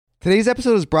Today's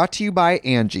episode is brought to you by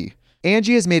Angie.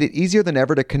 Angie has made it easier than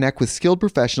ever to connect with skilled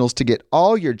professionals to get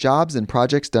all your jobs and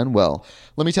projects done well.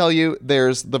 Let me tell you,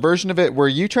 there's the version of it where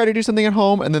you try to do something at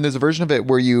home, and then there's a version of it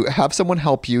where you have someone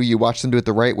help you, you watch them do it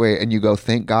the right way, and you go,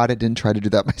 thank God I didn't try to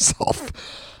do that myself.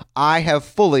 I have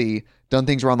fully done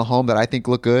things around the home that I think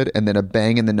look good, and then a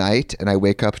bang in the night, and I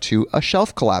wake up to a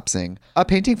shelf collapsing, a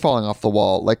painting falling off the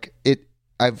wall.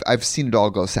 I've seen it all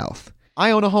go south.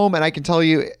 I own a home, and I can tell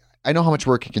you, I know how much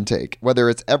work it can take. Whether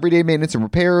it's everyday maintenance and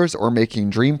repairs or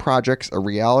making dream projects a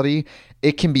reality,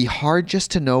 it can be hard just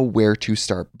to know where to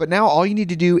start. But now all you need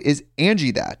to do is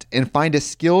Angie that and find a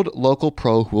skilled local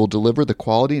pro who will deliver the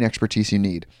quality and expertise you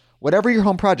need. Whatever your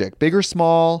home project, big or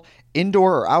small,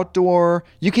 indoor or outdoor,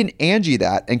 you can Angie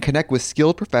that and connect with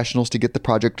skilled professionals to get the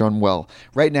project done well.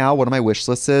 Right now, one of my wish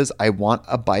lists is I want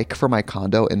a bike for my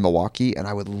condo in Milwaukee, and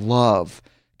I would love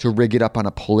to rig it up on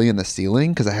a pulley in the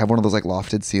ceiling because I have one of those like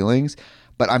lofted ceilings,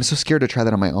 but I'm so scared to try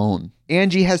that on my own.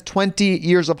 Angie has 20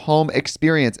 years of home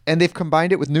experience, and they've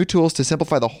combined it with new tools to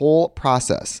simplify the whole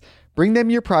process. Bring them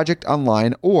your project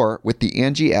online or with the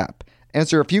Angie app.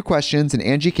 Answer a few questions and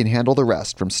Angie can handle the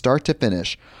rest from start to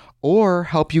finish, or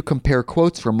help you compare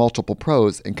quotes from multiple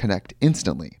pros and connect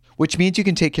instantly, which means you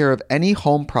can take care of any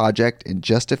home project in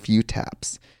just a few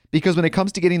taps. Because when it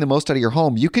comes to getting the most out of your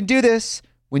home, you can do this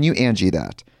when you Angie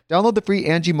that. Download the free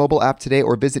Angie mobile app today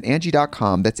or visit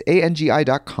Angie.com. That's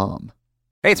ANGI.com.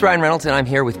 Hey, it's Ryan Reynolds, and I'm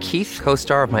here with Keith,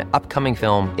 co-star of my upcoming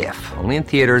film, If, only in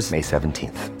theaters May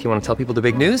 17th. Do you want to tell people the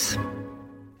big news?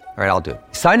 All right, I'll do it.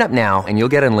 Sign up now and you'll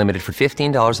get unlimited for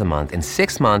 $15 a month and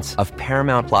 6 months of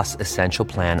Paramount Plus Essential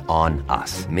Plan on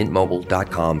us.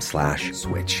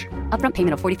 MintMobile.com/switch. Upfront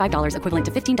payment of $45 equivalent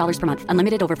to $15 per month.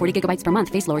 Unlimited over 40 gigabytes per month.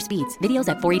 Face lower speeds. Videos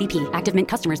at 480p. Active Mint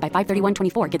customers by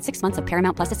 531.24 get 6 months of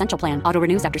Paramount Plus Essential Plan. Auto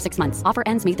renews after 6 months. Offer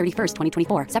ends May 31st,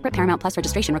 2024. Separate Paramount Plus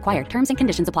registration required. Terms and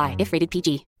conditions apply if rated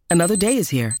PG. Another day is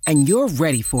here and you're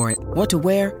ready for it. What to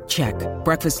wear? Check.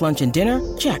 Breakfast, lunch, and dinner?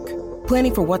 Check.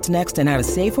 Planning for what's next and how to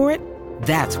save for it?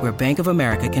 That's where Bank of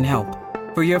America can help.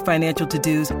 For your financial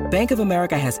to-dos, Bank of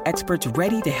America has experts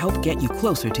ready to help get you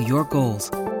closer to your goals.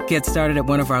 Get started at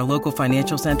one of our local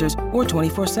financial centers or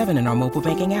 24/7 in our mobile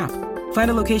banking app.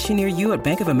 Find a location near you at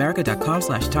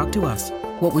bankofamerica.com/talktous.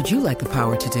 What would you like the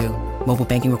power to do? Mobile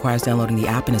banking requires downloading the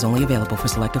app and is only available for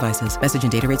select devices. Message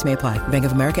and data rates may apply. Bank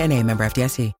of America NA, member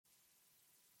FDIC.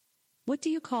 What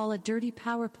do you call a dirty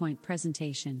PowerPoint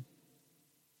presentation?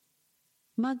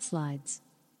 Mudslides.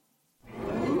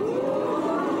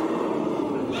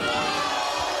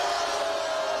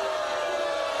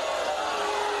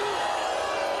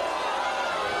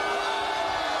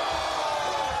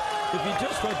 If you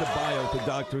just read the bio to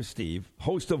Dr. Steve,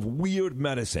 host of Weird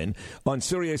Medicine on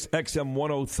Sirius XM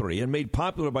 103 and made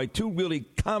popular by two really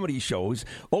comedy shows,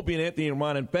 Opie and Anthony and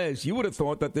Ron and Fez, you would have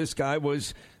thought that this guy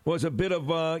was a bit of,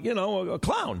 a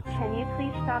clown. Can you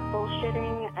please stop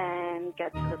bullshitting and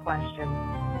get to the question?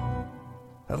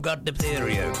 I've got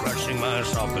diphtheria crushing my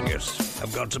esophagus.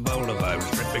 I've got Ebola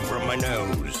virus dripping from my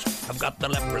nose. I've got the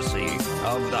leprosy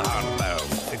of the heart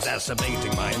valve,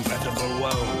 exacerbating my incredible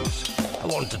woes. I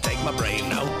want to take my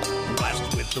brain out and blast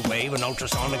it with the wave, an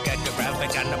ultrasonic,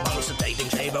 echographic, and a pulsating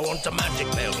shave. I want a magic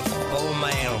pill for all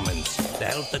my ailments, the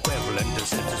health equivalent of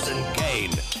Citizen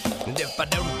Kane. And if I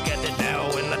don't get it now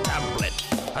in the tablet,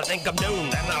 I think I'm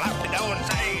doomed and I'll have to go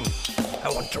insane. I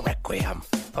want a requiem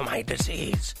for my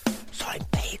disease, so I'm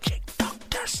paging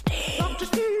Dr. Steve. Dr.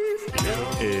 Steve.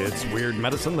 It's Weird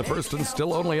Medicine, the first and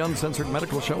still only uncensored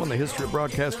medical show in the history of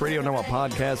broadcast radio. Now a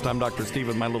podcast. I'm Dr. Steve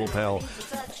with my little pal,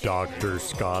 Dr.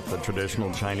 Scott, the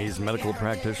traditional Chinese medical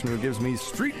practitioner who gives me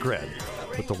street cred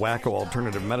with the wacko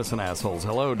alternative medicine assholes.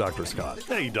 Hello, Dr. Scott.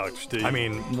 Hey, Dr. Steve. I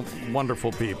mean,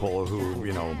 wonderful people who,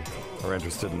 are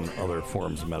interested in other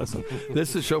forms of medicine.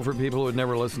 This is a show for people who have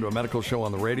never listened to a medical show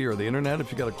on the radio or the internet.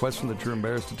 If you got a question that you're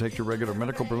embarrassed to take to your regular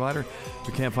medical provider, if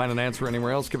you can't find an answer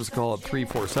anywhere else, give us a call at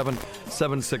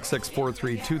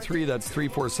 347-766-4323. That's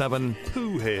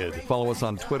 347-POOHEAD. Follow us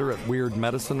on Twitter at Weird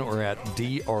Medicine or at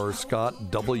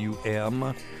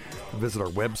DRScottWM. Visit our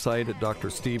website at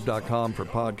drsteve.com for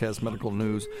podcast, medical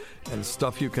news, and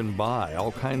stuff you can buy.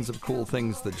 All kinds of cool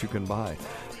things that you can buy.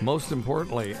 Most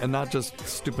importantly, and not just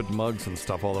stupid mugs and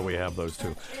stuff, although we have those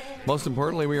too. Most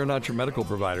importantly, we are not your medical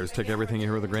providers. Take everything you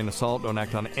hear with a grain of salt. Don't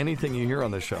act on anything you hear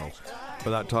on this show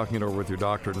without talking it over with your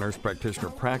doctor, nurse practitioner,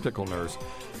 practical nurse,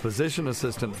 physician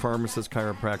assistant, pharmacist,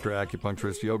 chiropractor,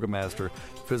 acupuncturist, yoga master,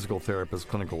 physical therapist,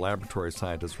 clinical laboratory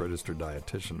scientist, registered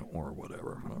dietitian, or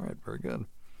whatever. All right, very good.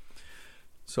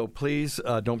 So please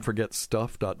don't forget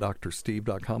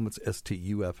stuff.drsteve.com. It's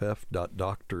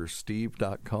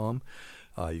stuff.drsteve.com.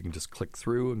 You can just click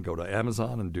through and go to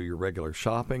Amazon and do your regular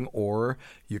shopping, or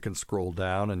you can scroll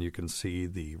down and you can see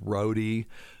the Rode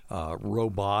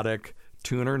robotic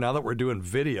tuner. Now that we're doing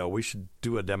video, we should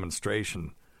do a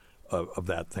demonstration of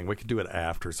that thing. We could do it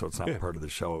after, so it's not part of the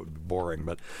show. It would be boring,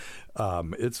 but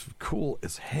it's cool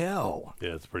as hell.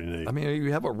 Yeah, it's pretty neat. I mean,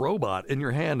 you have a robot in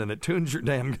your hand, and it tunes your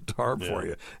damn guitar for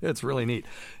you. It's really neat.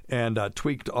 And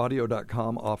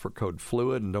tweakedaudio.com, offer code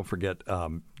FLUID, and don't forget,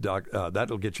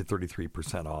 that'll get you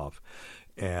 33% off.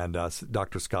 And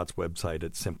Dr. Scott's website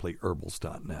at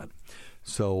simplyherbals.net.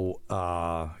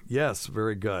 So, yes,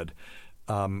 very good.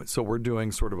 So we're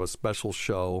doing sort of a special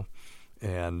show.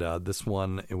 And this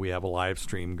one, we have a live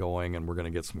stream going, and we're going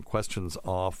to get some questions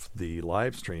off the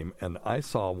live stream. And I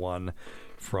saw one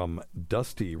from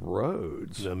Dusty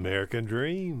Rhodes. The American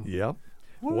Dream. Yep.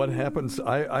 Woo. What happens?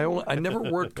 I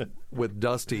never worked with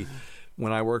Dusty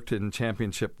when I worked in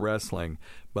championship wrestling,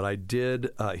 but I did.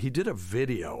 He did a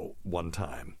video one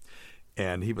time.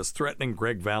 And he was threatening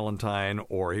Greg Valentine,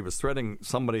 or he was threatening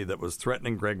somebody that was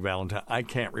threatening Greg Valentine. I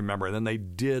can't remember. And then they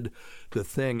did the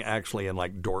thing actually in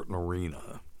like Dorton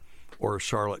Arena or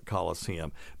Charlotte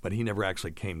Coliseum. But he never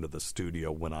actually came to the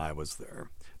studio when I was there.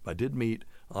 But I did meet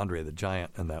Andre the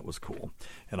Giant, and that was cool.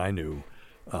 And I knew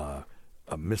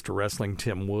Mr. Wrestling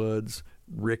Tim Woods,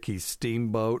 Ricky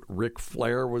Steamboat, Ric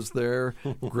Flair was there,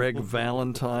 Greg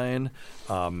Valentine,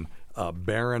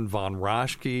 Baron von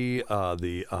Raschke,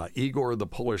 the Igor the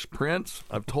Polish Prince.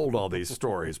 I've told all these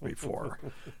stories before,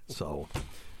 so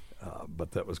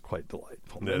but that was quite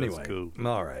delightful. That anyway, is cool.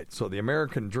 All right. So the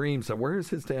American Dream. So where's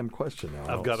his damn question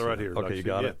now? I've got it right here. Okay, you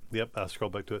got it? Yep, I'll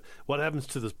scroll back to it. What happens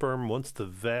to the sperm once the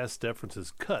vas deferens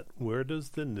is cut? Where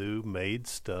does the new made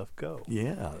stuff go?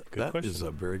 Yeah, Good question. is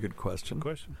a very good question. Good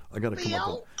question. I got to come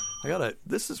up with.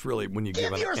 This is really when you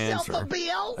give an answer.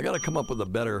 I got to come up with a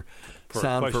better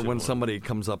sound for when somebody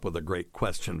comes up with a great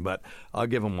question, but I'll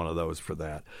give them one of those for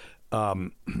that.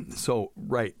 So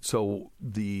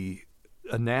the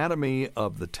anatomy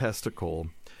of the testicle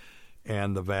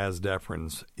and the vas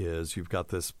deferens is you've got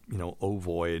this,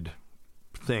 ovoid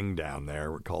thing down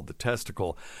there called the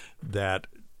testicle that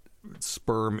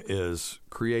sperm is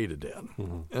created in.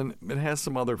 Mm-hmm. And it has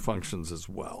some other functions as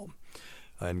well,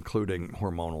 including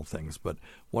hormonal things. But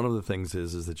one of the things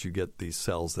is that you get these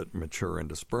cells that mature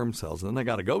into sperm cells, and then they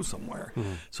got to go somewhere.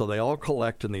 Mm-hmm. So they all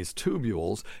collect in these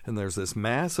tubules, and there's this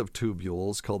mass of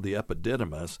tubules called the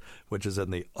epididymis, which is in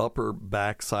the upper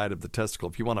back side of the testicle.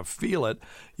 If you want to feel it,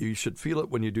 you should feel it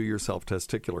when you do your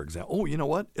self-testicular exam. Oh, you know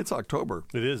what? It's October.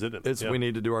 It is, isn't it? We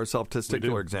need to do our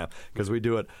self-testicular exam because we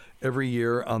do it every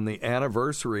year on the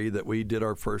anniversary that we did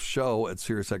our first show at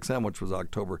SiriusXM, which was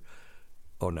October.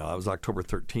 Oh, no, it was October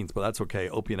 13th, but that's okay.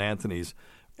 Opie and Anthony's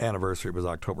anniversary was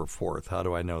October 4th. How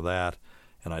do I know that?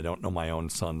 And I don't know my own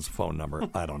son's phone number.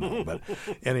 I don't know. But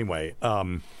anyway,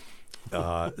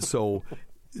 so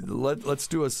let's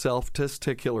do a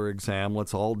self-testicular exam.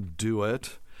 Let's all do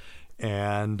it.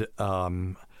 And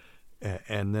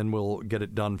then we'll get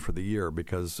it done for the year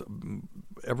because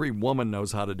every woman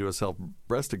knows how to do a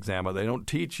self-breast exam, but they don't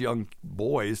teach young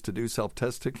boys to do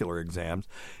self-testicular exams.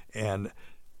 And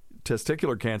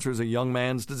testicular cancer is a young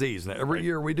man's disease. Now, every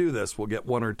year we do this, we'll get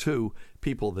one or two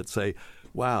people that say,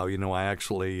 wow, I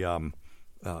actually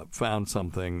found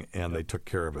something and they took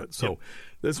care of it. So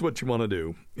this is what you want to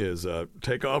do is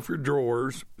take off your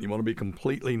drawers. You want to be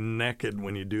completely naked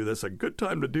when you do this. A good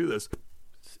time to do this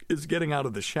is getting out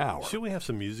of the shower. Should we have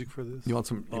some music for this? You want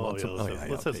some?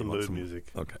 Let's have some mood music.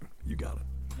 Okay, you got it.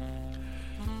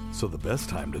 So the best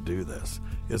time to do this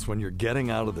is when you're getting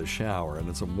out of the shower and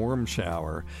it's a warm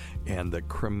shower and the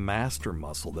cremaster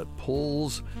muscle that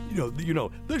pulls,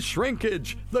 the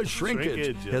shrinkage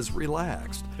has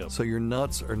relaxed. Yep. So your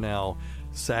nuts are now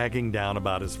sagging down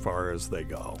about as far as they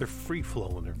go. They're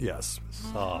free-flowing. They're yes.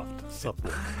 Soft, supple.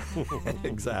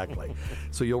 Exactly.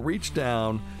 So you'll reach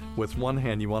down with one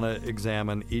hand. You want to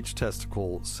examine each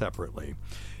testicle separately.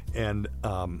 And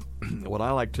what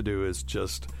I like to do is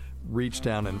just reach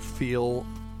down and feel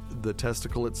the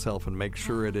testicle itself and make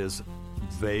sure it is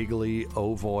vaguely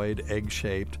ovoid,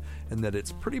 egg-shaped, and that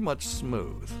it's pretty much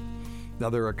smooth.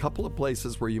 Now, there are a couple of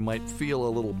places where you might feel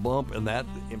a little bump, and that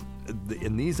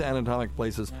in these anatomic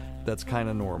places, that's kind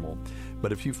of normal.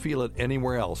 But if you feel it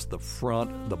anywhere else, the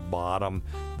front, the bottom,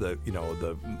 the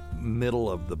middle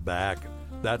of the back,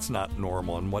 that's not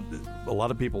normal. And what a lot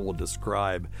of people will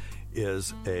describe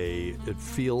is it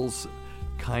feels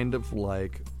kind of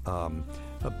like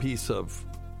a piece of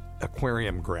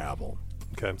aquarium gravel.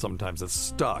 Okay. Sometimes it's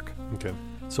stuck. Okay.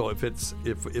 So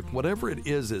if whatever it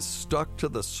is stuck to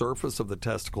the surface of the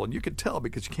testicle, and you can tell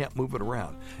because you can't move it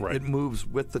around. Right. It moves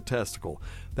with the testicle.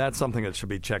 That's something that should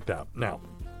be checked out. Now,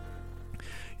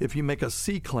 if you make a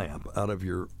C-clamp out of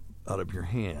your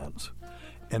hands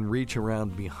and reach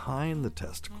around behind the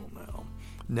testicle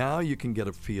now you can get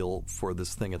a feel for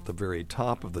this thing at the very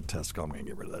top of the testicle. I'm going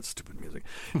to get rid of that stupid music.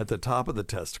 At the top of the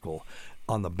testicle,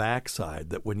 on the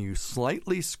backside, that when you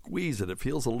slightly squeeze it, it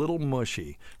feels a little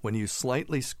mushy. When you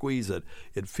slightly squeeze it,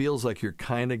 it feels like you're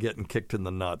kind of getting kicked in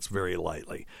the nuts very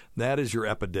lightly. That is your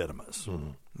epididymis.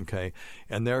 Mm-hmm. Okay,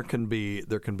 and there can be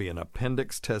an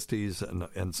appendix testes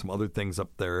and some other things up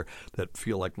there that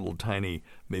feel like little tiny,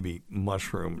 maybe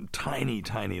mushroom, tiny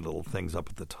little things up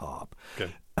at the top.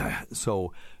 Okay.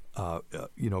 So,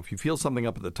 if you feel something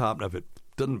up at the top, and if it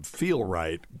doesn't feel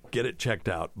right, get it checked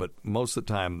out. But most of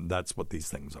the time, that's what these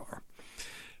things are.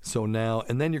 So now,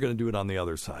 and then you're going to do it on the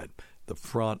other side. The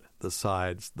front, the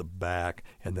sides, the back,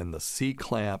 and then the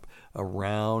C-clamp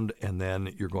around, and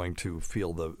then you're going to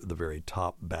feel the very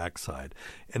top backside.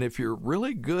 And if you're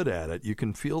really good at it, you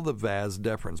can feel the vas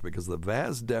deferens, because the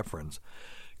vas deferens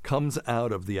comes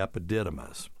out of the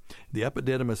epididymis. The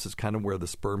epididymis is kind of where the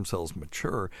sperm cells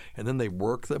mature, and then they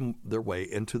work their way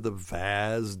into the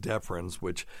vas deferens,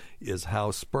 which is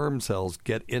how sperm cells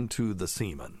get into the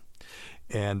semen.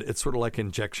 And it's sort of like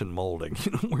injection molding,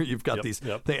 where you've got these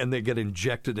things, and they get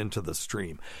injected into the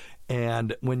stream.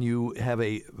 And when you have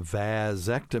a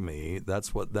vasectomy,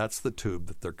 that's the tube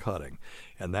that they're cutting,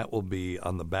 and that will be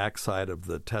on the backside of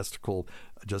the testicle,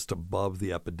 just above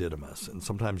the epididymis. And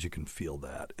sometimes you can feel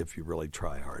that if you really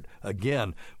try hard.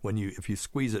 Again, if you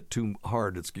squeeze it too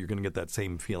hard, you're going to get that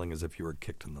same feeling as if you were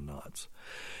kicked in the nuts.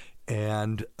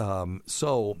 And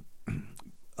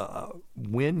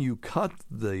when you cut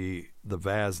the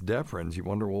vas deferens, you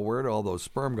wonder, well, where do all those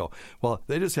sperm go? Well,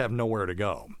 they just have nowhere to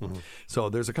go. Mm-hmm. So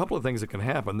there's a couple of things that can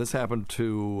happen. This happened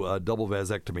to a double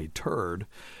vasectomy turd.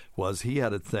 He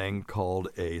had a thing called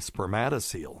a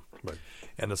spermatocele. Right.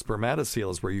 And a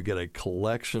spermatocele is where you get a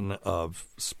collection of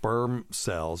sperm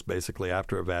cells, basically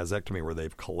after a vasectomy, where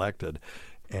they've collected,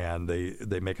 and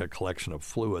they make a collection of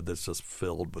fluid that's just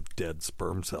filled with dead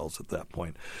sperm cells at that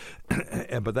point.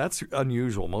 But that's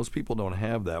unusual. Most people don't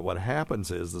have that. What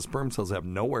happens is the sperm cells have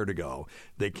nowhere to go.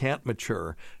 They can't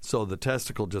mature, so the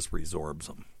testicle just resorbs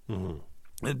them. Mm-hmm.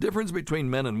 The difference between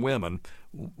men and women,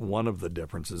 one of the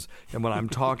differences, and when I'm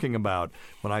talking about,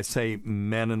 when I say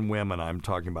men and women, I'm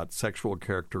talking about sexual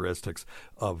characteristics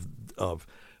of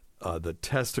the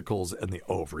testicles and the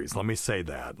ovaries. Let me say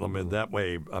that. That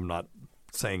way I'm not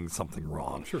saying something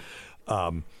wrong. Sure.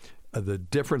 The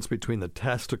difference between the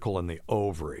testicle and the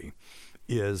ovary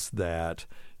is that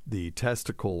the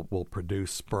testicle will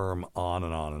produce sperm on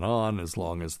and on and on as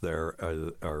long as there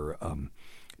are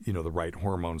the right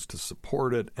hormones to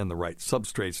support it and the right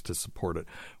substrates to support it,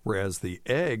 whereas the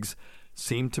eggs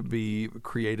seem to be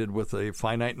created with a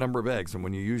finite number of eggs, and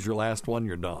when you use your last one,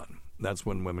 you're done. That's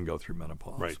when women go through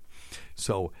menopause. Right.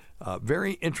 So,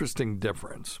 very interesting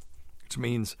difference, which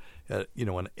means, an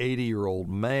 80-year-old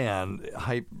man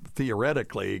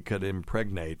theoretically could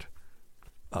impregnate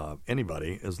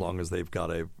anybody as long as they've got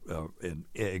an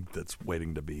egg that's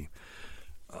waiting to be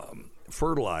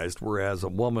fertilized, whereas a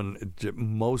woman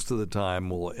most of the time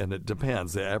will, and it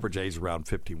depends, the average age is around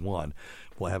 51,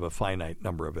 will have a finite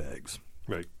number of eggs.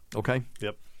 Right. Okay?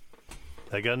 Yep.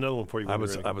 I got another one for you. I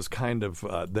was kind of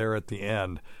there at the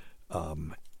end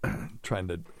trying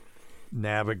to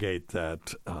navigate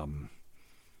that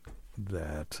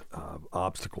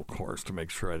obstacle course to make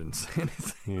sure I didn't say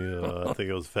anything. Yeah, I think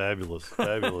it was fabulous.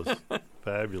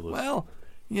 Fabulous. Well,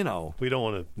 we don't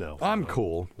want to. No, I'm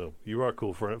cool. No, you are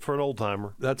cool for an old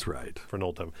timer. That's right. For an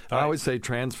old timer. I always say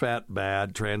trans fat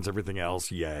bad, trans everything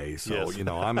else yay. So yes.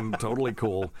 I'm totally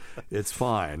cool. It's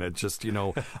fine. It's just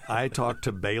I talked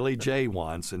to Bailey J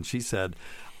once, and she said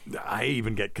I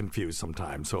even get confused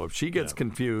sometimes. So if she gets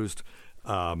confused,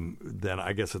 then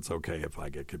I guess it's okay if I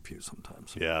get confused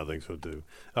sometimes. Yeah, I think so too.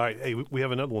 All right, hey, we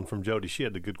have another one from Jody. She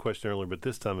had a good question earlier, but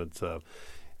this time it's.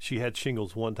 She had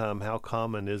shingles one time. How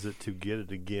common is it to get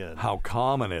it again? How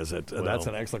common is it? That's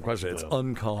an excellent question. It's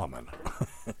uncommon.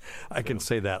 I can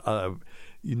say that.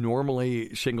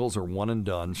 Normally, shingles are one and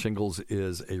done. Shingles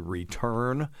is a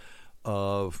return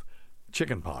of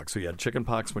chickenpox. So you had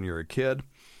chickenpox when you were a kid.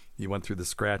 You went through the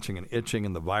scratching and itching,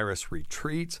 and the virus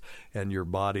retreats, and your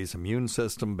body's immune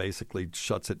system basically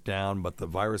shuts it down. But the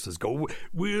viruses go,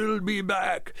 "We'll be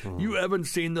back. You haven't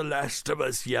seen the last of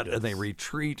us yet." Yes. And they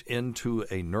retreat into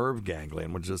a nerve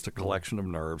ganglion, which is just a collection of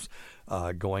nerves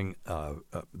going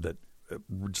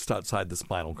just outside the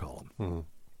spinal column. Mm-hmm.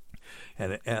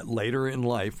 And later in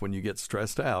life, when you get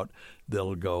stressed out,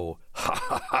 they'll go, ha,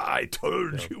 ha, ha, I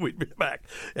told you we'd be back.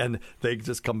 And they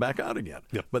just come back out again.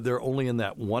 Yep. But they're only in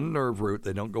that one nerve root.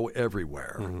 They don't go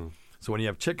everywhere. Mm-hmm. So when you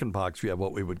have chickenpox, you have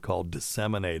what we would call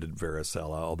disseminated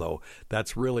varicella, although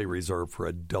that's really reserved for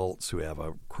adults who have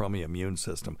a crummy immune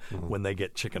system when they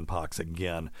get chickenpox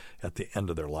again at the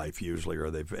end of their life usually, or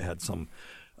they've had some,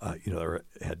 they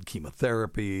had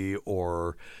chemotherapy,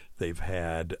 or they've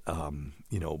had,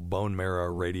 bone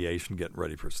marrow radiation getting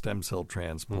ready for stem cell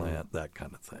transplant, that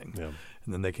kind of thing. Yeah.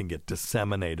 And then they can get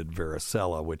disseminated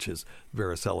varicella,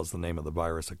 varicella is the name of the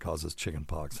virus that causes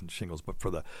chickenpox and shingles. But for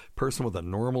the person with a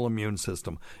normal immune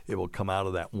system, it will come out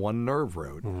of that one nerve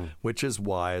root, which is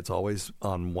why it's always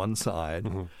on one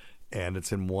side. And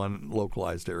it's in one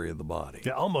localized area of the body.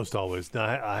 Yeah, almost always. Now,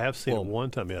 I have seen it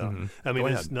one time. Yeah, I mean,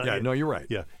 it's not, you're right.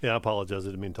 Yeah. I apologize.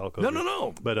 I didn't mean to talk over.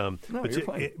 No. But you're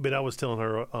fine. But I was telling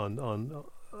her on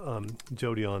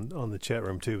Jody on the chat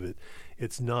room too that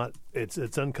it's not it's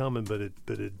uncommon, but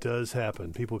it does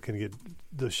happen. People can get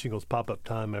those shingles pop up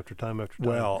time after time after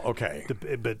time. Well, okay,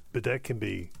 but that can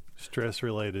be stress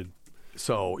related.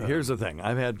 So here's the thing: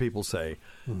 I've had people say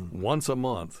once a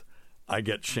month I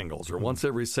get shingles, or once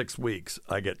every 6 weeks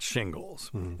I get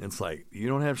shingles. It's like, you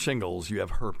don't have shingles, you have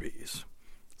herpes.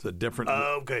 It's a different.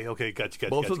 Okay, gotcha.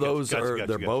 Both of those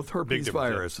they're both herpes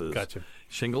viruses. Gotcha.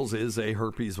 Shingles is a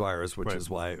herpes virus, which is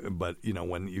why. But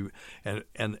when you and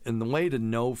the way to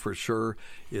know for sure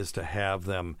is to have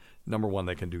them. Number one,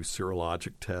 they can do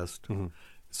serologic test.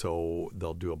 So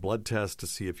they'll do a blood test to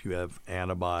see if you have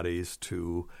antibodies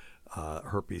to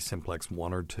herpes simplex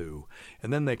 1 or 2,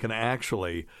 and then they can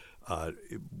actually.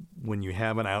 When you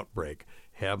have an outbreak,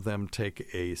 have them take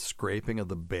a scraping of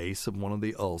the base of one of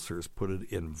the ulcers, put it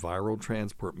in viral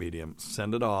transport medium,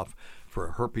 send it off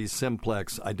for herpes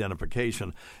simplex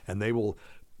identification, and they will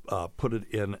put it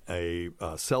in a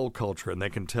cell culture, and they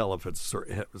can tell if it's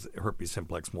herpes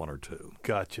simplex 1 or 2.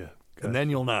 Gotcha. And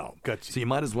then you'll know. Gotcha. So you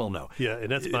might as well know. Yeah,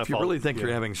 and that's my fault. If you really think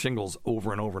you're having shingles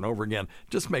over and over and over again,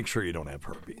 just make sure you don't have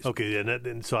herpes. Okay,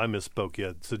 and so I misspoke.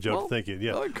 Yeah, so Joe, thank you.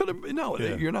 Yeah, it could have. No,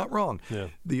 you're not wrong. Yeah.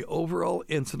 The overall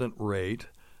incident rate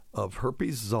of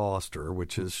herpes zoster,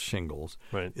 which is shingles,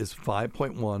 is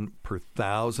 5.1 per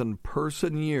 1,000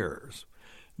 person years.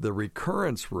 The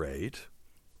recurrence rate,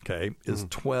 is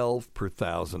 12 per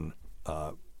 1,000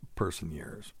 person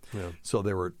years. Yeah. So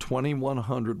there were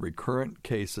 2,100 recurrent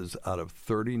cases out of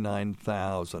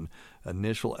 39,000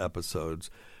 initial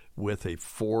episodes with a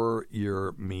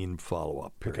 4-year mean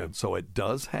follow-up period. Okay. So it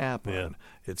does happen. Yeah.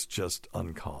 It's just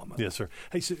uncommon. Yes, sir.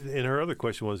 Hey, so, and her other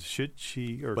question was, should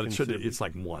she or it's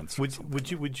like once.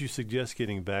 Would you suggest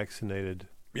getting vaccinated?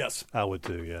 Yes. I would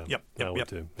too, yeah. Yep. I would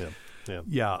too, yeah.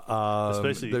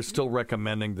 Especially, they're still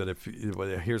recommending that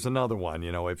here's another one,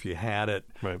 if you had it,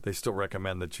 they still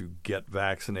recommend that you get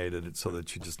vaccinated so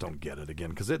that you just don't get it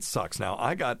again, because it sucks. Now,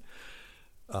 I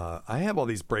have all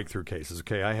these breakthrough cases,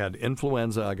 okay? I had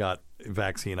influenza, I got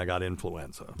vaccine, I got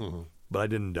influenza, but I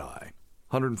didn't die.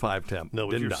 105 temp. No,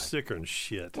 but didn't you're die. sicker than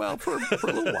shit. Well, for a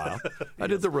little while. I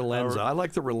did the Relenza. I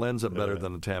like the Relenza better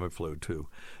than the Tamiflu, too.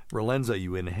 Relenza,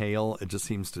 you inhale, it just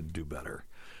seems to do better,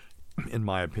 in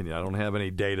my opinion. I don't have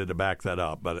any data to back that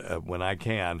up, but when I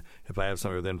can, if I have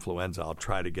somebody with influenza, I'll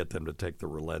try to get them to take the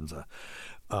Relenza.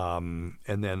 And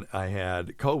then I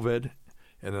had COVID,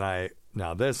 and then I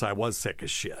was sick as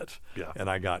shit. Yeah. And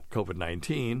I got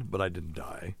COVID-19, but I didn't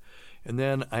die. And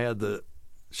then I had the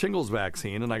shingles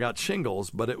vaccine, and I got shingles,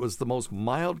 but it was the most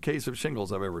mild case of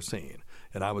shingles I've ever seen.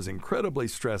 And I was incredibly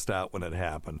stressed out when it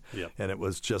happened. Yep. And it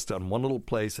was just on one little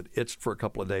place. It itched for a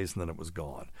couple of days, and then it was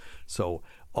gone. So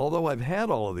although I've had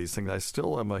all of these things, I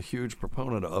still am a huge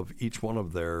proponent of each one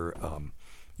of their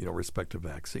respective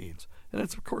vaccines. And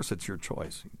of course, it's your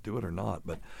choice. You can do it or not.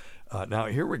 But now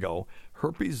here we go.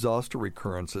 Herpes zoster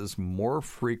recurrences more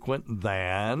frequent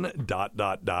than ...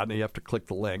 And you have to click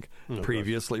the link.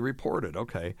 Previously reported.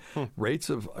 Okay. Rates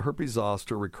of herpes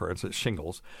zoster recurrence at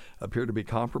shingles appear to be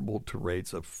comparable to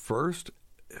rates of first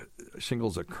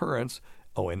shingles occurrence.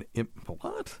 In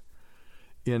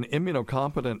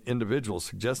immunocompetent individuals,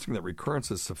 suggesting that recurrence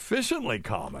is sufficiently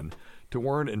common to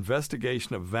warrant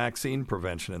investigation of vaccine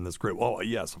prevention in this group. Oh,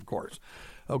 yes, of course.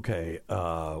 Okay.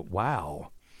 Wow.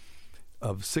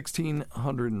 Of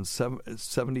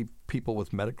 1,670 people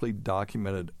with medically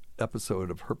documented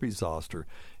episode of herpes zoster,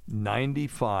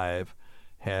 95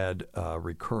 had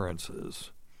recurrences,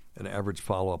 an average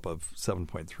follow-up of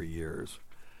 7.3 years.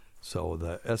 So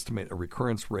the estimated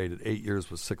recurrence rate at 8 years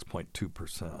was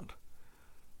 6.2%.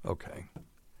 Okay.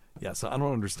 Yeah, so I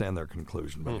don't understand their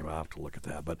conclusion, but anyway, I'll have to look at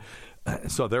that. But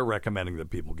so they're recommending that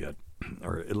people get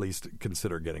or at least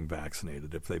consider getting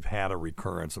vaccinated if they've had a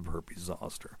recurrence of herpes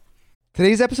zoster.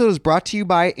 Today's episode is brought to you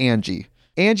by Angie.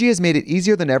 Angie has made it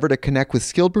easier than ever to connect with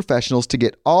skilled professionals to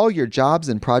get all your jobs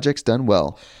and projects done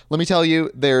well. Let me tell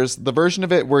you, there's the version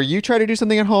of it where you try to do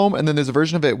something at home, and then there's a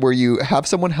version of it where you have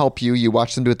someone help you, you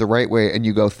watch them do it the right way, and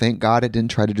you go, thank God I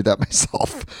didn't try to do that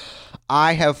myself.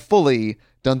 I have fully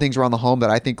done things around the home that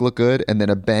I think look good, and then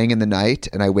a bang in the night,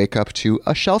 and I wake up to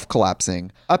a shelf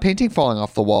collapsing, a painting falling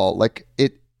off the wall.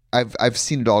 I've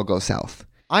seen it all go south.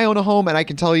 I own a home, and I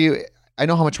can tell you, I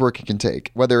know how much work it can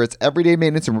take. Whether it's everyday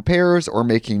maintenance and repairs or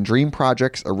making dream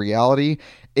projects a reality,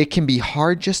 it can be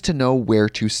hard just to know where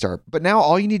to start. But now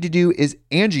all you need to do is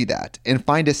Angie that and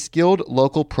find a skilled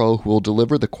local pro who will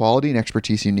deliver the quality and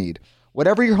expertise you need.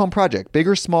 Whatever your home project, big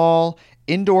or small,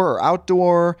 indoor or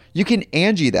outdoor, you can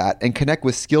Angie that and connect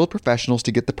with skilled professionals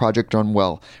to get the project done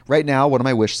well. Right now, one of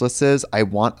my wish lists is I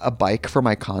want a bike for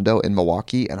my condo in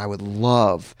Milwaukee, and I would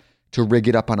love to rig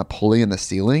it up on a pulley in the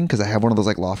ceiling because I have one of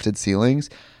those lofted ceilings,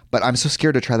 but I'm so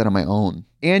scared to try that on my own.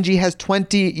 Angie has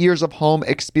 20 years of home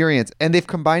experience, and they've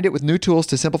combined it with new tools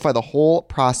to simplify the whole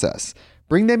process.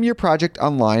 Bring them your project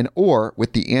online or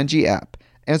with the Angie app.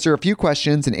 Answer a few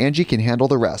questions and Angie can handle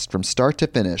the rest from start to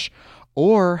finish,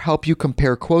 or help you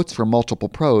compare quotes from multiple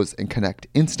pros and connect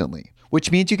instantly,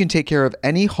 which means you can take care of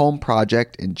any home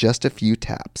project in just a few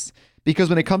taps. Because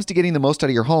when it comes to getting the most out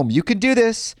of your home, you can do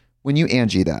this when you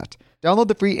Angie that. Download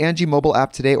the free Angie mobile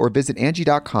app today or visit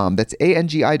Angie.com. That's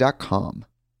ANGI.com.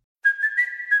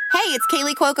 Hey, it's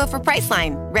Kaylee Cuoco for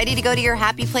Priceline. Ready to go to your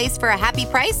happy place for a happy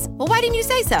price? Well, why didn't you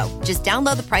say so? Just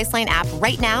download the Priceline app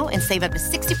right now and save up to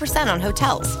 60% on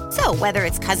hotels. So whether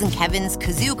it's Cousin Kevin's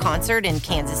Kazoo Concert in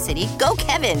Kansas City, go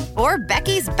Kevin, or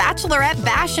Becky's Bachelorette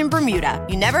Bash in Bermuda,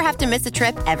 you never have to miss a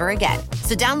trip ever again.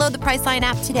 So download the Priceline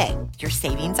app today. Your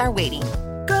savings are waiting.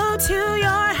 Go to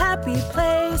your happy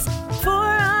place for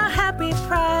a happy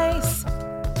price.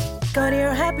 Go to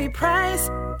your happy price,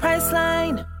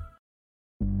 Priceline.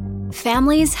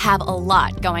 Families have a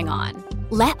lot going on.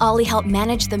 Let Ollie help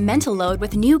manage the mental load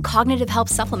with new cognitive help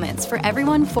supplements for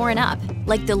everyone 4 and up,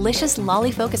 like delicious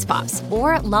Lolly Focus Pops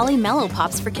or Lolly Mellow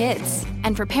Pops for kids.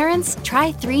 And for parents,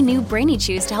 try 3 new Brainy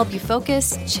Chews to help you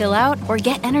focus, chill out, or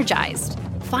get energized.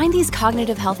 Find these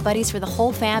cognitive health buddies for the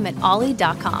whole fam at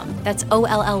ollie.com. That's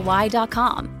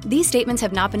OLLY.com. These statements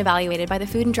have not been evaluated by the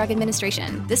Food and Drug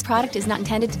Administration. This product is not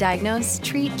intended to diagnose,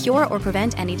 treat, cure, or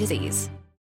prevent any disease.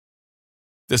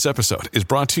 This episode is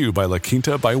brought to you by La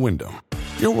Quinta by Wyndham.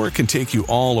 Your work can take you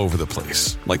all over the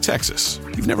place, like Texas.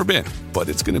 You've never been, but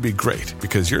it's going to be great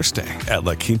because you're staying at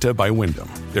La Quinta by Wyndham.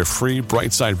 Their free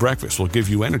Bright Side breakfast will give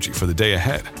you energy for the day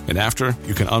ahead. And after,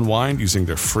 you can unwind using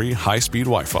their free high-speed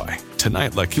Wi-Fi.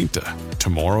 Tonight, La Quinta.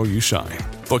 Tomorrow, you shine.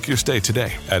 Book your stay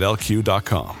today at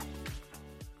LQ.com.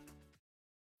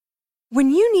 When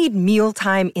you need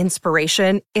mealtime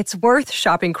inspiration, it's worth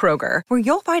shopping Kroger, where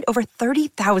you'll find over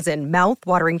 30,000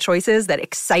 mouth-watering choices that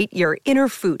excite your inner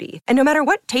foodie. And no matter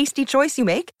what tasty choice you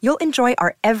make, you'll enjoy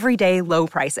our everyday low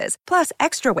prices, plus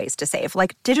extra ways to save,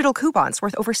 like digital coupons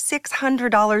worth over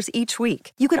 $600 each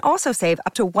week. You can also save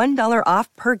up to $1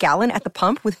 off per gallon at the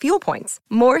pump with fuel points.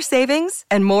 More savings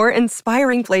and more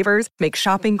inspiring flavors make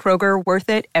shopping Kroger worth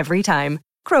it every time.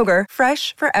 Kroger,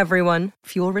 fresh for everyone.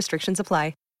 Fuel restrictions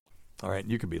apply. All right,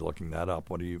 you could be looking that up.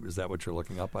 Is that what you're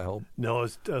looking up, I hope? No, I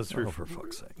was for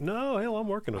fuck's sake. No, hell, I'm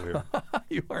working over here.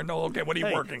 You are? No, okay, what are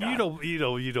you working on? You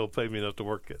don't pay me enough to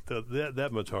work that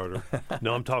much harder.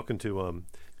 No, I'm talking to,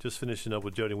 just finishing up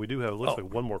with Jody. We do have, looks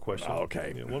like one more question. Oh,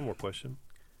 okay. Yeah, one more question.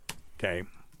 Okay.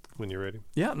 When you're ready?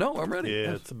 Yeah, no, I'm ready. Yeah,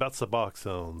 yes. It's about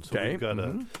Suboxone. So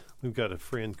okay. We've got a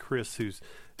friend, Chris, who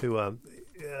the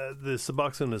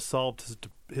Suboxone has solved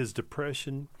his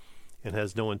depression and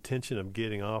has no intention of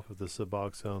getting off of the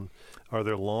Suboxone. Are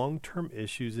there long-term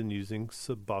issues in using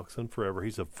Suboxone forever?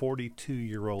 He's a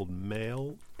 42-year-old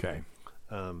male. Okay.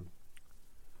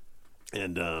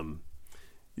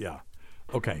 Yeah.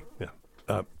 Okay.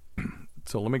 Yeah.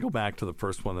 So let me go back to the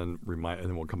first one and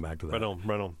then we'll come back to that.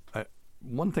 Right on.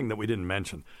 One thing that we didn't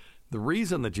mention, the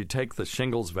reason that you take the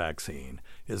shingles vaccine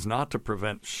is not to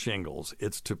prevent shingles.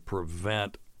 It's to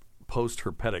prevent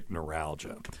post-herpetic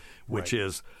neuralgia, which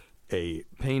is a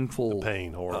painful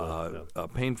a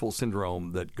painful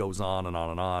syndrome that goes on and on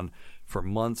and on for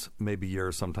months, maybe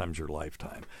years, sometimes your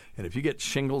lifetime. And if you get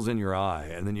shingles in your eye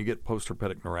and then you get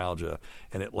post-herpetic neuralgia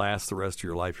and it lasts the rest of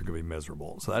your life, you're going to be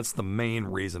miserable. So that's the main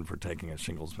reason for taking a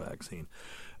shingles vaccine.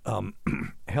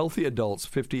 Healthy adults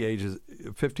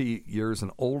 50 years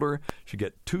and older should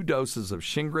get 2 doses of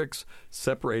Shingrix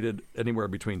separated anywhere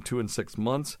between 2 and 6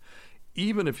 months.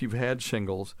 Even if you've had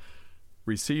shingles,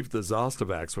 receive the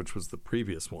Zostavax, which was the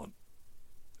previous one,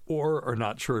 or are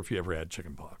not sure if you ever had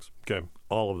chickenpox. Okay.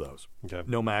 All of those. Okay.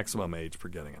 No maximum age for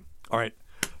getting it. All right.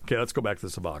 Okay, let's go back to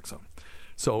the Suboxone.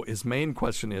 So his main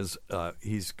question is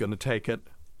he's going to take it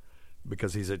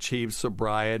because he's achieved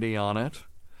sobriety on it.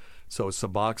 So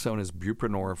Suboxone is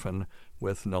buprenorphine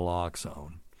with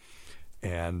naloxone.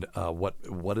 And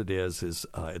what it is it's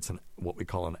what we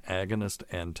call an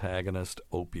agonist-antagonist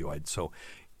opioid. So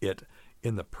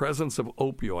in the presence of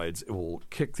opioids, it will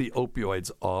kick the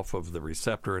opioids off of the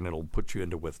receptor and it'll put you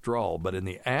into withdrawal. But in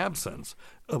the absence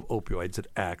of opioids, it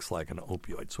acts like an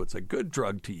opioid. So it's a good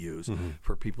drug to use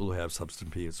for people who have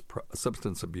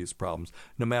substance abuse problems,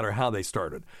 no matter how they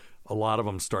started. A lot of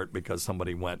them start because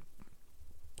somebody went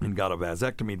and got a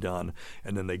vasectomy done,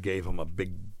 and then they gave them a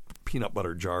big peanut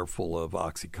butter jar full of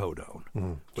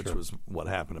oxycodone, which was what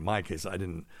happened in my case. I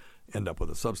didn't end up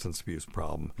with a substance abuse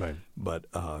problem. Right. But,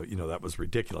 that was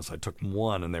ridiculous. I took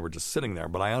one and they were just sitting there.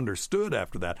 But I understood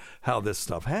after that how this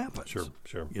stuff happens. Sure.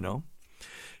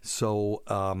 So,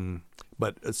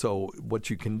 so what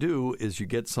you can do is you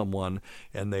get someone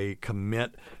and they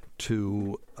commit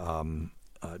to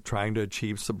trying to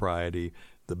achieve sobriety.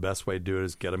 The best way to do it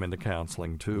is get them into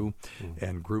counseling too,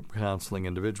 and group counseling,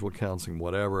 individual counseling,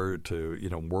 whatever, to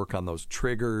work on those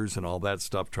triggers and all that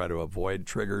stuff. Try to avoid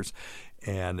triggers,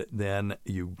 and then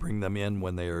you bring them in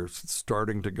when they are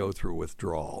starting to go through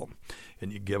withdrawal,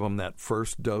 and you give them that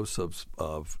first dose of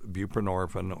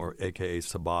buprenorphine, or AKA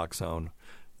Suboxone,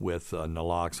 with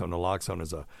naloxone. Naloxone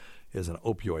is an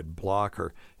opioid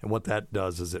blocker, and what that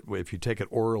does is if you take it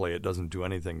orally, it doesn't do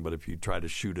anything, but if you try to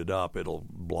shoot it up, it'll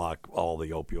block all the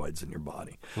opioids in your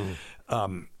body.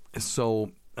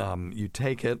 So you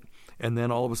take it, and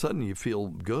then all of a sudden you feel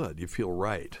good, you feel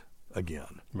right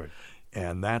again. Right.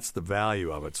 And that's the value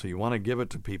of it. So you want to give it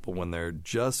to people when they're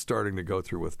just starting to go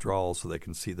through withdrawal so they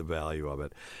can see the value of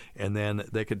it. And then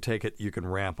they can take it, you can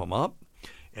ramp them up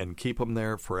and keep them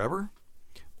there forever.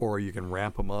 Or you can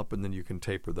ramp them up and then you can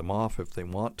taper them off if they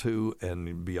want to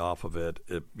and be off of it,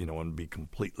 and be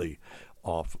completely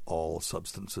off all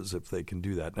substances if they can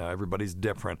do that. Now, everybody's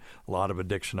different. A lot of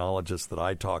addictionologists that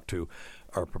I talk to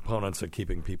are proponents of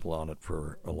keeping people on it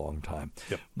for a long time.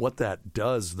 Yep. What that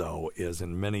does, though, is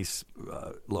in many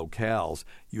locales,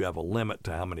 you have a limit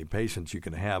to how many patients you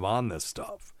can have on this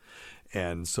stuff.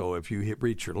 And so if you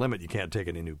reach your limit, you can't take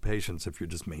any new patients if you're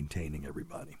just maintaining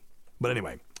everybody. But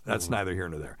anyway, that's neither here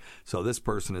nor there. So this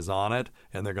person is on it,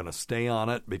 and they're going to stay on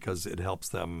it because it helps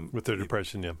them with their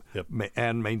depression,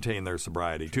 and maintain their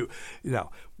sobriety too. Now,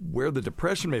 where the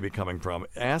depression may be coming from,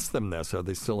 ask them this: are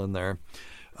they still in there?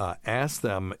 Ask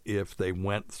them if they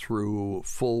went through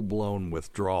full-blown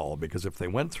withdrawal, because if they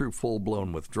went through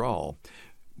full-blown withdrawal,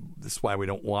 this is why we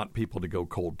don't want people to go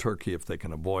cold turkey if they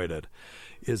can avoid it,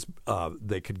 is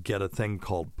they could get a thing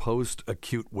called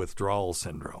post-acute withdrawal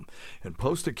syndrome. And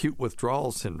post-acute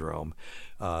withdrawal syndrome,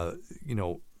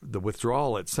 the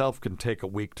withdrawal itself can take a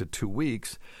week to 2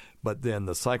 weeks, but then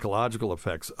the psychological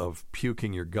effects of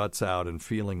puking your guts out and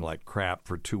feeling like crap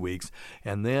for 2 weeks,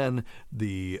 and then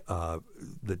the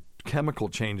chemical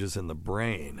changes in the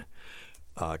brain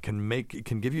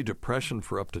can give you depression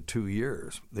for up to 2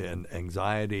 years, and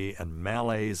anxiety and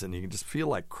malaise, and you can just feel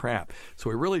like crap. So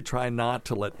we really try not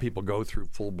to let people go through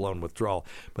full-blown withdrawal,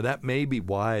 but that may be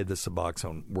why the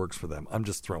Suboxone works for them. I'm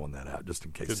just throwing that out just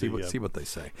in case. See what they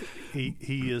say. He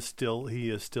is still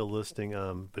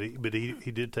listing, but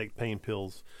he did take pain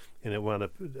pills, and it wound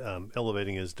up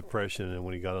elevating his depression. And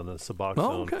when he got on the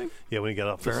Suboxone, when he got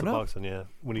off the Suboxone,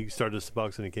 when he started the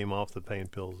Suboxone, he came off the pain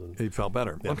pills and he felt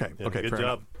better. Okay, good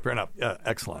job. Fair enough. Yeah,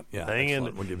 excellent. Yeah, hang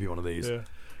excellent. in. We'll give you one of these. Yeah.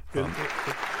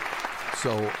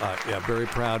 Very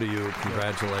proud of you.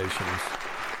 Congratulations.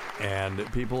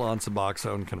 And people on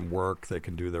Suboxone can work. They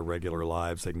can do their regular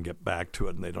lives. They can get back to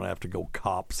it, and they don't have to go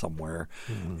cop somewhere.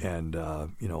 And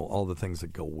all the things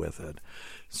that go with it.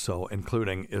 So,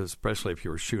 including, especially if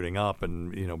you were shooting up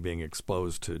and being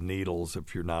exposed to needles,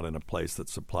 if you're not in a place that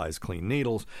supplies clean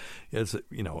needles,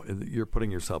 you're putting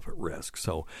yourself at risk.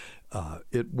 So,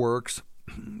 it works.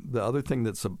 The other thing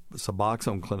that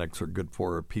Suboxone clinics are good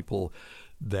for are people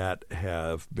that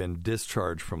have been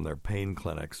discharged from their pain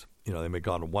clinics. They may have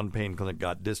gone to one pain clinic,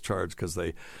 got discharged because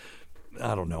they,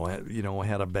 had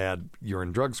a bad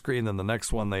urine drug screen. Then the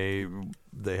next one they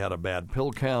had a bad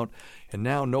pill count, and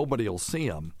now nobody will see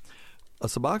them. A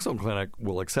Suboxone clinic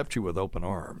will accept you with open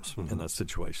arms in a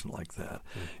situation like that,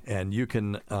 and you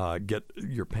can get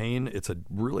your pain. It's a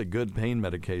really good pain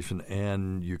medication,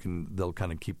 and they'll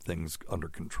kind of keep things under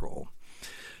control.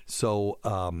 So.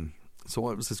 So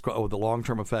what was this called? Oh, the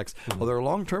long-term effects. Well, there are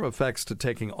long-term effects to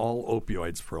taking all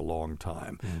opioids for a long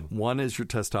time. One is your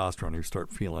testosterone. You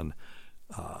start feeling,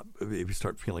 if you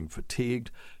start feeling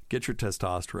fatigued, get your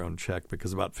testosterone checked,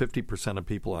 because about 50% of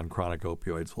people on chronic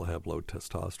opioids will have low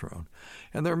testosterone.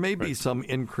 And there may be some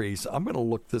increase. I'm going to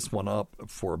look this one up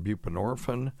for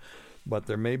buprenorphine, but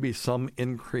there may be some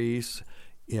increase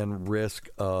in risk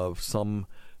of some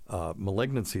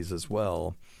malignancies as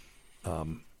well.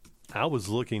 I was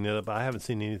looking it up. I haven't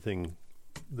seen anything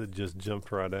that just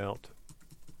jumped right out.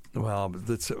 Well,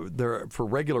 there for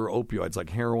regular opioids, like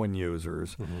heroin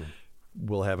users,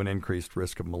 will have an increased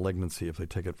risk of malignancy if they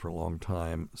take it for a long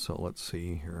time. So let's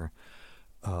see here.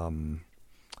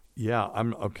 Yeah,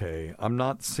 I'm okay. I'm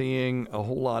not seeing a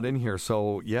whole lot in here.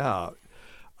 So yeah,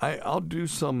 I'll do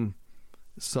some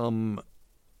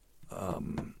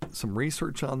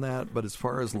research on that. But as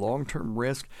far as long-term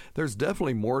risk, there's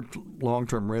definitely more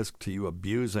long-term risk to you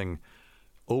abusing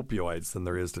opioids than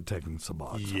there is to taking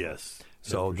Suboxone. Yes.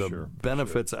 So the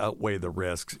benefits outweigh the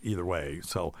risks either way.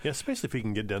 So yeah, especially if you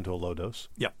can get down to a low dose.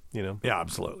 Yeah. You know. Yeah,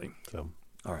 absolutely. So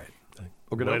all right.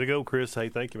 Way to go, Chris. Hey,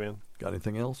 thank you, man. Got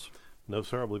anything else? No,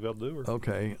 sir. I believe I'll do her.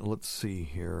 Okay. Let's see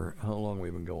here. How long have we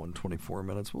been going? 24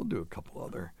 minutes. We'll do a couple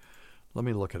other. Let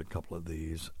me look at a couple of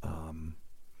these.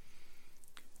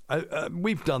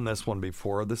 We've done this one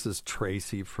before. This is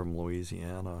Tracy from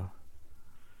Louisiana.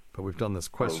 But we've done this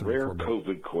question a rare before.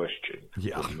 COVID question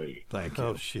from me. Thank you.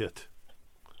 Oh, shit.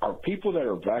 Are people that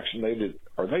are vaccinated,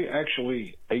 are they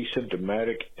actually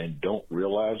asymptomatic and don't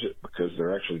realize it because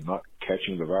they're actually not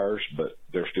catching the virus, but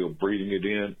they're still breathing it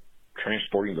in,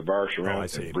 transporting the virus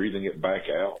around and breathing it back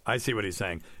out? I see what he's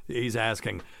saying. He's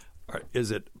asking,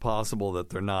 is it possible that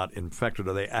they're not infected?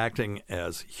 Are they acting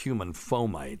as human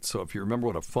fomites? So if you remember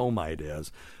what a fomite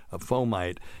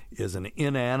is an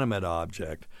inanimate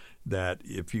object that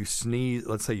if you sneeze,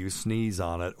 let's say you sneeze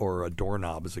on it, or a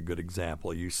doorknob is a good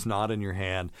example. You snot in your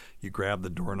hand, you grab the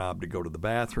doorknob to go to the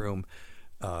bathroom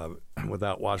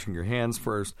without washing your hands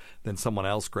first, then someone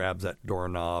else grabs that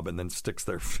doorknob and then sticks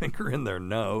their finger in their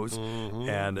nose,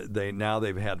 and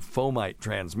they've had fomite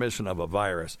transmission of a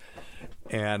virus.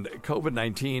 And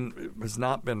COVID-19 has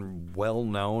not been well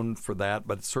known for that,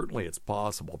 but certainly it's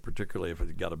possible, particularly if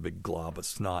you've got a big glob of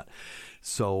snot.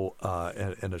 So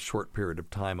in a short period of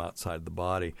time outside the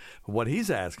body. What he's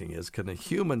asking is, can the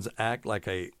humans act like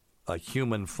a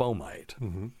human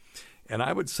fomite? And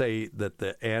I would say that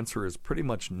the answer is pretty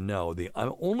much no. The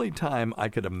only time I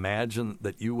could imagine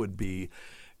that you would be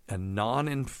a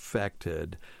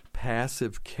non-infected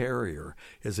passive carrier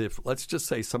is if, let's just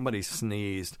say, somebody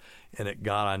sneezed and it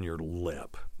got on your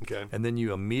lip. Okay. And then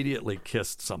you immediately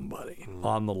kissed somebody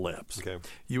on the lips. Okay.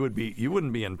 You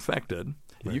wouldn't be infected.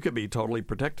 Right. You could be totally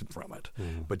protected from it,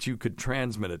 but you could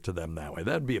transmit it to them that way.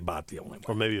 That'd be about the only way.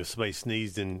 Or maybe if somebody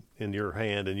sneezed in your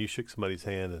hand and you shook somebody's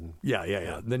hand. And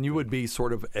Yeah. Then you would be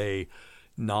sort of a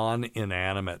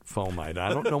non-inanimate fomite. I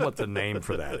don't know what the name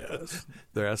for that is.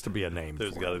 There has to be a name.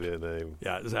 There's got to be a name.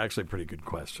 Yeah, it's actually a pretty good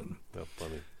question. That's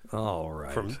funny. All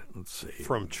right. Let's see.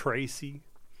 From Tracy.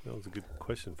 That was a good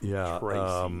question from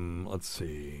Tracy. Let's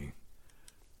see.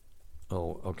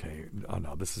 Oh, okay. Oh,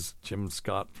 no, this is Jim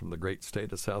Scott from the great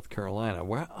state of South Carolina.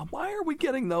 Why are we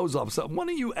getting those off? So one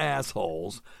of you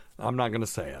assholes, I'm not going to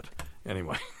say it.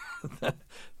 Anyway,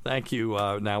 thank you.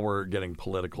 Now we're getting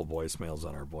political voicemails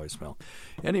on our voicemail.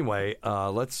 Anyway,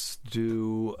 let's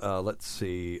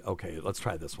see. Okay, let's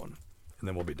try this one, and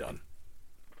then we'll be done.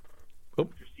 Oh.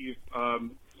 Steve,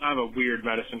 I have a weird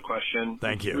medicine question.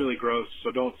 Thank you. It's really gross,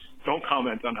 so don't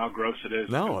comment on how gross it is.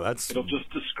 No, it'll just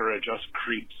discourage us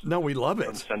creeps. No, we love it.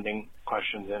 From sending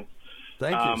questions in.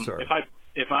 Thank you, sir.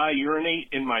 If I urinate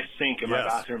in my sink, in my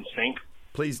bathroom sink,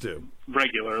 please do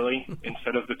regularly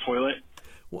instead of the toilet.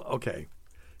 Well, okay.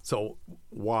 So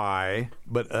why?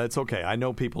 But it's okay. I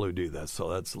know people who do this, so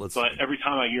let's. But every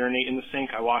time I urinate in the sink,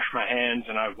 I wash my hands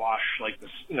and I wash I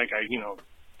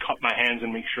cup my hands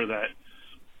and make sure that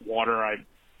water I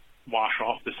wash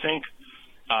off the sink,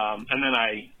 and then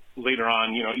I later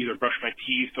on, either brush my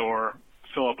teeth or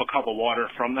fill up a cup of water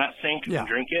from that sink and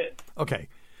drink it. Okay.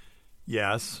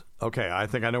 Yes. Okay. I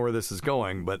think I know where this is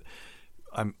going, but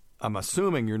I'm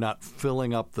assuming you're not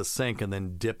filling up the sink and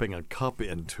then dipping a cup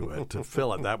into it to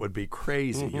fill it. That would be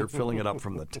crazy. You're filling it up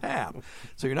from the tap,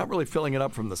 so you're not really filling it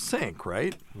up from the sink,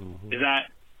 right? Is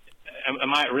that?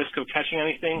 Am I at risk of catching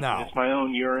anything? No. It's my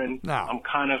own urine. No. I'm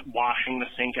kind of washing the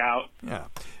sink out. Yeah.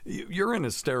 Urine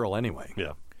is sterile anyway.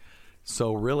 Yeah.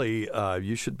 So really,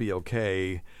 you should be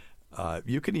okay.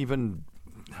 You can even,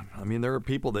 there are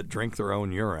people that drink their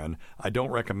own urine. I don't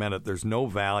recommend it. There's no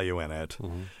value in it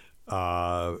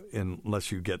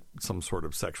unless you get some sort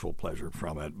of sexual pleasure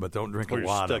from it. But don't drink a lot of it.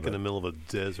 Or you're stuck in the middle of a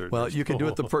desert. Well, you can do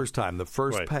it the first time. The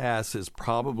first pass is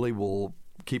probably will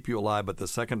keep you alive, but the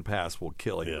second pass will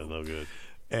kill you. Yeah, no good.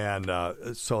 And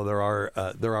so there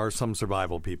are some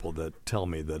survival people that tell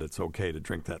me that it's okay to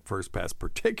drink that first pass,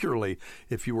 particularly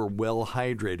if you were well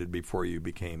hydrated before you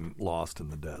became lost in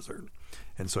the desert.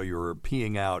 And so you were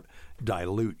peeing out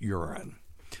dilute urine.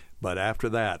 But after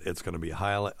that, it's going to be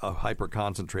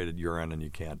hyper-concentrated urine, and you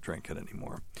can't drink it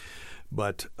anymore.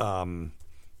 But, so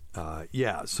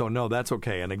no, that's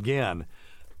okay. And again,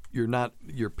 you're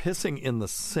pissing in the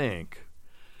sink.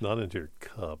 Not into your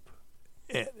cup.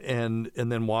 And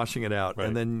then washing it out. Right.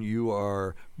 And then you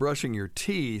are brushing your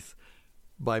teeth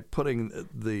by putting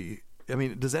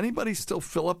does anybody still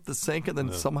fill up the sink and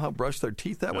then somehow brush their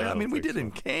teeth that way? I mean, we did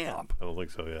in camp. I don't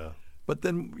think so, yeah. But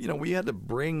then, we had to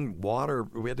bring water.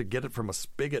 We had to get it from a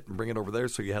spigot and bring it over there,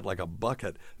 so you had like a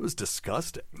bucket. It was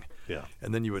disgusting. Yeah.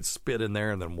 And then you would spit in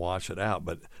there and then wash it out.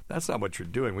 But that's not what you're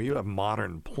doing. Well, you have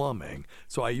modern plumbing,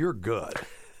 so you're good.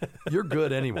 You're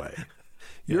good anyway.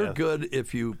 You're good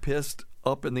if you pissed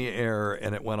up in the air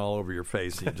and it went all over your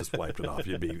face and you just wiped it off.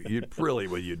 You'd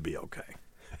be okay.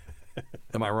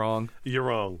 Am I wrong? You're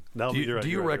wrong. No, do you're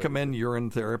you right, recommend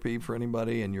urine therapy for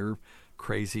anybody in your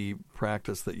crazy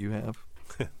practice that you have?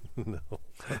 No,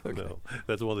 no.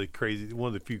 That's one of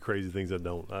the few crazy things I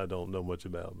don't know much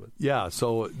about. But yeah,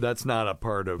 so that's not a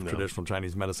part of traditional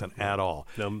Chinese medicine at all.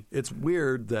 It's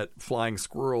weird that flying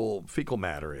squirrel fecal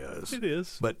matter is. It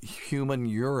is, but human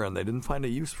urine, they didn't find a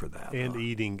use for that. And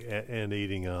eating,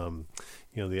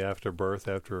 the after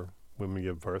women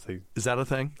give birth. Is that a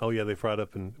thing? Oh yeah, they fry it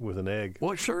up with an egg.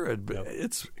 Well, sure.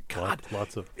 It's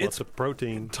lots of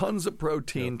protein, tons of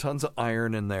protein, tons of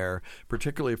iron in there.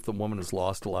 Particularly if the woman has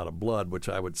lost a lot of blood, which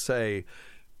I would say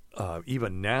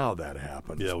even now that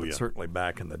happens. But certainly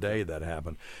back in the day that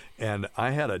happened. And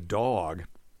I had a dog.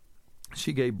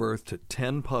 She gave birth to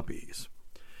 10 puppies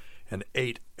and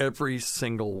ate every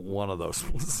single one of those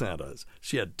placentas.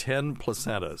 She had 10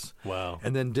 placentas. Wow.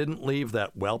 And then didn't leave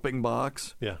that whelping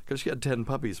box. Yeah. Because she had 10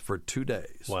 puppies for 2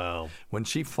 days. Wow. When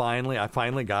I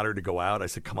finally got her to go out, I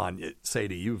said, come on,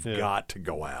 Sadie, you've got to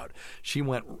go out. She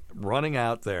went running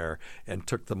out there and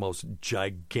took the most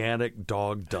gigantic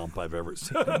dog dump I've ever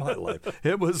seen in my life.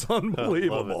 It was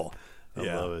unbelievable. I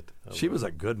love it. She was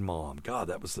a good mom. God,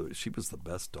 she was the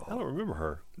best dog. I don't remember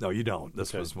her. No, you don't.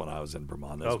 This was when I was in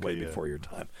Vermont. That was way before your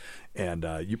time. And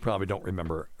you probably don't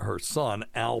remember her son,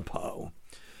 Alpo,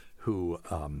 who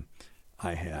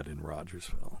I had in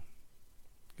Rogersville.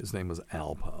 His name was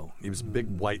Alpo. He was a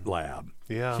big white lab.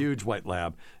 Yeah. Huge white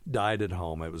lab. Died at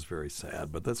home. It was very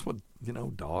sad. But that's what,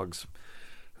 dogs.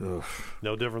 Ugh.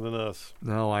 No different than us.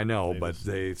 No, I know. But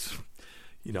this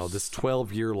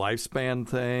 12-year lifespan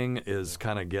thing is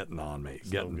kind of getting on me.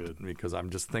 Good. Because I'm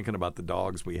just thinking about the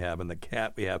dogs we have and the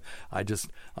cat we have.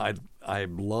 I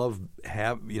love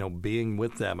being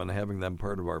with them and having them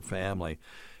part of our family.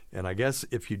 And I guess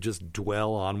if you just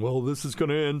dwell on, well, this is going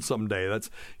to end someday,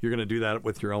 you're going to do that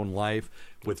with your own life,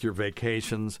 with your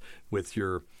vacations, with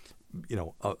your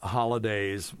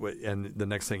holidays, and the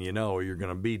next thing you know, you're going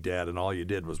to be dead, and all you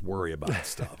did was worry about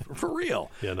stuff. For real.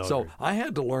 So I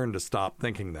had to learn to stop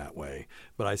thinking that way,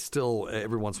 but I still,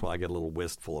 every once in a while, I get a little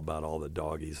wistful about all the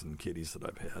doggies and kitties that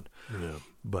I've had. Yeah.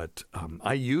 But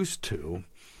I used to,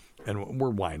 and we're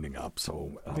winding up,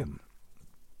 so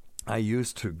I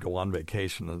used to go on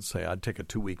vacation and say I'd take a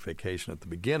 2-week vacation at the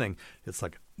beginning. It's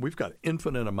like we've got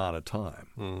infinite amount of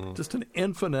time, just an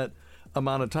infinite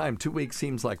amount of time. 2 weeks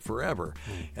seems like forever.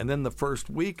 And then the first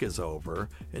week is over,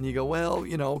 and you go, well,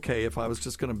 okay, if I was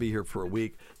just going to be here for a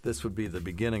week, this would be the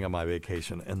beginning of my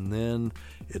vacation. And then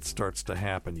it starts to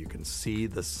happen. You can see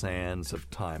the sands of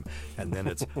time. And then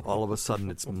it's all of a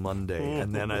sudden it's Monday,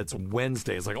 and then it's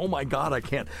Wednesday. It's like, oh my God, I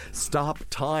can't stop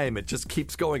time. It just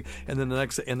keeps going. And then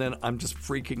and then I'm just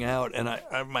freaking out, and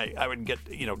I would get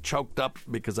choked up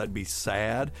because I'd be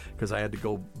sad because I had to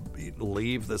go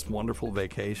leave this wonderful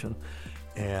vacation.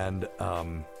 And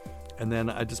then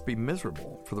I'd just be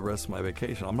miserable for the rest of my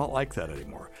vacation. I'm not like that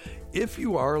anymore. If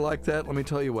you are like that, let me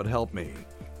tell you what helped me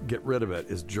get rid of it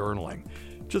is journaling.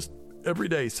 Just every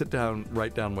day, sit down,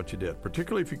 write down what you did.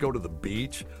 Particularly if you go to the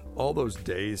beach, all those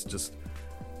days just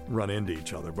run into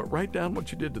each other. But write down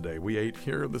what you did today. We ate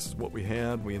here. This is what we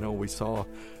had. We saw,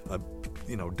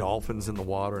 dolphins in the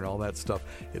water and all that stuff.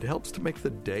 It helps to make the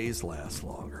days last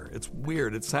longer. It's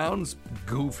weird. It sounds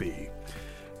goofy.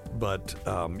 But,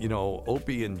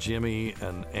 Opie and Jimmy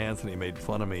and Anthony made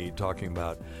fun of me talking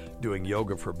about doing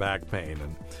yoga for back pain.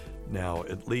 And now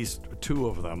at least 2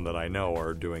 of them that I know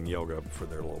are doing yoga for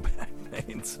their low back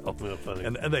pain. So,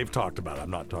 and they've talked about it. I'm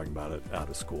not talking about it out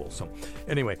of school. So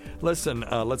anyway, listen,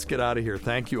 let's get out of here.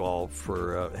 Thank you all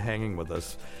for hanging with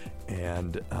us.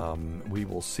 And we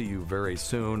will see you very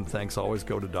soon. Thanks always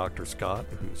go to Dr. Scott,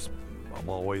 who's I'm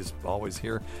always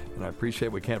here, and I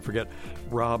appreciate. We can't forget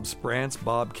Rob Sprance,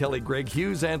 Bob Kelly, Greg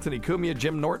Hughes, Anthony Cumia,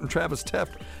 Jim Norton, Travis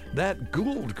Teft, that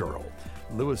Gould Girl,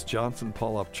 Lewis Johnson,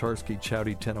 Paul Ovcharsky,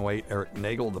 Chowdy 1008, Eric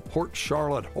Nagel, the Port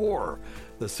Charlotte Whore,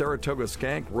 the Saratoga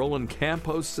Skank, Roland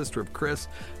Campos, Sister of Chris,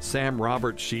 Sam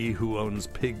Robert, she who owns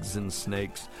pigs and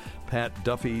snakes, Pat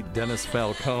Duffy, Dennis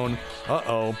Falcone.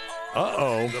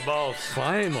 The boss.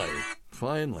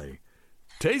 Finally.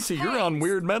 Tacey, you're on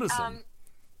Weird Medicine.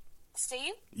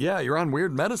 Steve? Yeah, you're on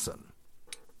Weird Medicine.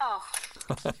 Oh.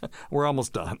 We're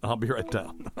almost done. I'll be right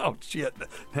down. Oh, shit.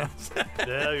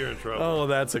 Now you're in trouble. Oh,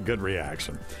 that's a good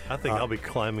reaction. I think I'll be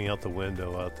climbing out the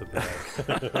window out the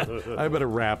back. I better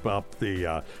wrap up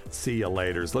the see you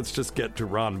laters. Let's just get to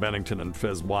Ron Bennington and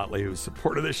Fez Watley, whose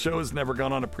support of this show has never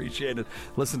gone unappreciated.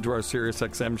 Listen to our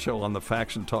SiriusXM show on the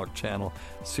Faction Talk channel,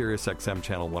 SiriusXM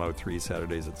channel 103,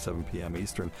 Saturdays at 7 p.m.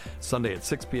 Eastern, Sunday at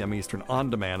 6 p.m. Eastern, on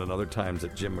demand, and other times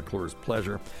at Jim McClure's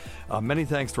pleasure. Many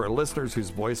thanks to our listeners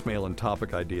whose voicemail and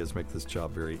topic ideas make this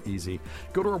job very easy.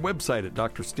 Go to our website at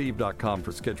drsteve.com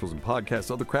for schedules and podcasts,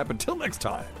 other crap. Until next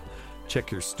time,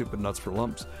 check your stupid nuts for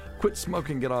lumps, quit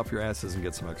smoking, get off your asses, and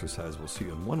get some exercise. We'll see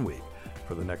you in 1 week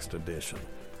for the next edition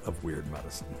of Weird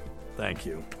Medicine. Thank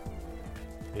you.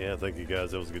 Yeah, thank you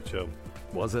guys. That was a good show.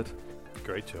 Was it?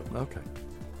 Great show. Okay.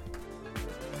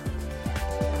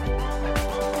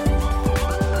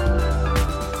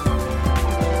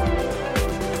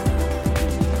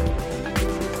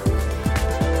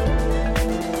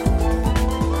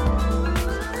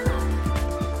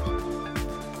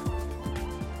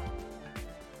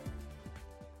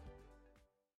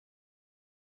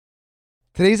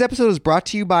 Today's episode is brought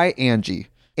to you by Angie.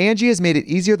 Angie has made it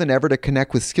easier than ever to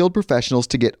connect with skilled professionals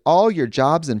to get all your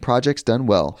jobs and projects done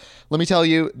well. Let me tell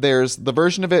you, there's the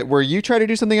version of it where you try to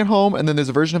do something at home, and then there's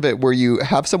a version of it where you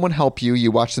have someone help you, you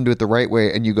watch them do it the right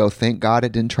way, and you go, thank God I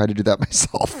didn't try to do that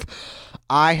myself.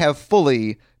 I have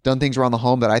fully done things around the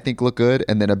home that I think look good,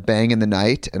 and then a bang in the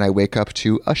night, and I wake up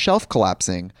to a shelf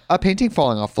collapsing, a painting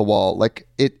falling off the wall.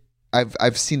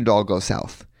 I've seen it all go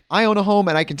south. I own a home,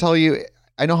 and I can tell you,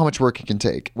 I know how much work it can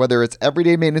take. Whether it's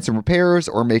everyday maintenance and repairs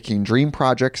or making dream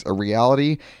projects a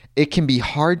reality, it can be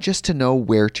hard just to know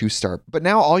where to start. But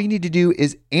now all you need to do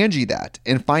is Angie that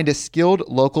and find a skilled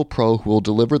local pro who will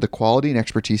deliver the quality and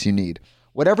expertise you need.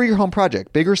 Whatever your home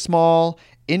project, big or small,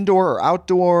 indoor or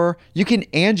outdoor, you can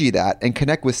Angie that and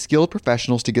connect with skilled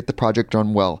professionals to get the project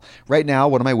done well. Right now,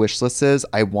 one of my wish lists is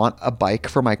I want a bike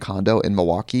for my condo in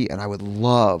Milwaukee, and I would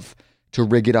love to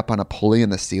rig it up on a pulley in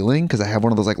the ceiling because I have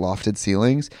one of those lofted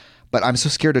ceilings, but I'm so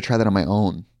scared to try that on my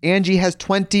own. Angie has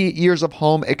 20 years of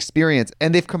home experience,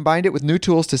 and they've combined it with new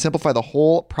tools to simplify the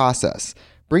whole process.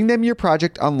 Bring them your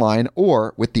project online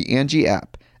or with the Angie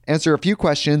app. Answer a few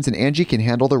questions and Angie can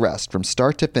handle the rest from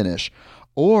start to finish,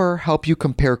 or help you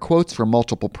compare quotes from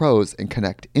multiple pros and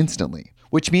connect instantly,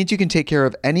 which means you can take care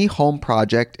of any home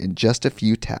project in just a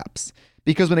few taps.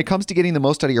 Because when it comes to getting the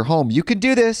most out of your home, you can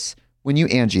do this when you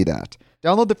Angie that.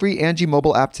 Download the free Angie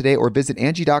mobile app today or visit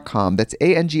Angie.com. That's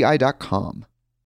ANGI.com.